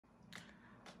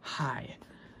Hi.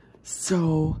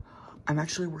 So, I'm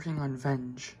actually working on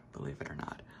Venge, believe it or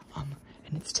not.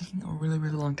 And it's taking a really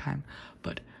long time.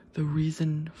 But the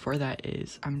reason for that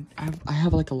is I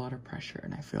have like a lot of pressure,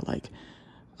 and I feel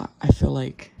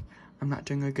like I'm not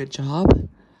doing a good job.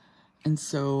 And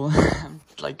so,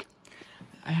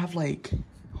 I have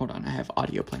hold on, I have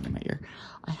audio playing in my ear.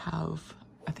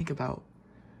 I think about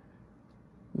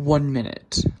 1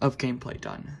 minute of gameplay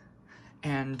done.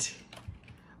 And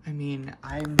I mean,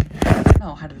 I don't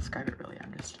know how to describe it really.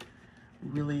 I'm just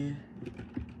really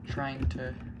trying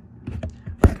to,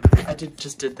 I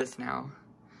just did this now.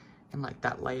 And like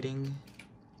that lighting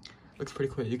looks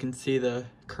pretty cool. You can see the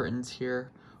curtains here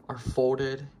are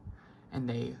folded and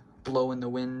they blow in the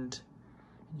wind.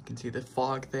 You can see the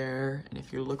fog there. And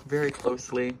if you look very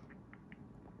closely,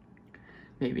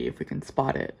 maybe if we can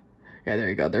spot it. Yeah, there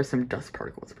you go. There's some dust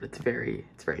particles, but it's very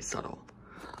subtle.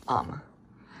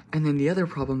 And then the other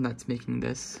problem that's making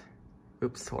this,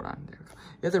 oops, hold on, there we go.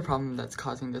 The other problem that's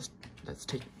causing this,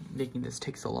 making this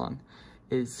take so long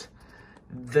is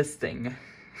this thing.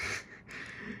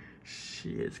 She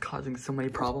is causing so many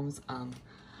problems.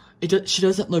 She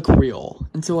doesn't look real,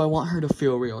 and so I want her to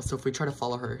feel real. So if we try to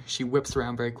follow her, she whips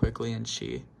around very quickly, and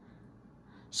she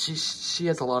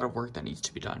has a lot of work that needs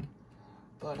to be done.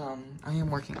 But I am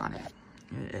working on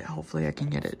it. Hopefully I can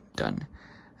get it done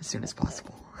as soon as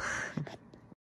possible.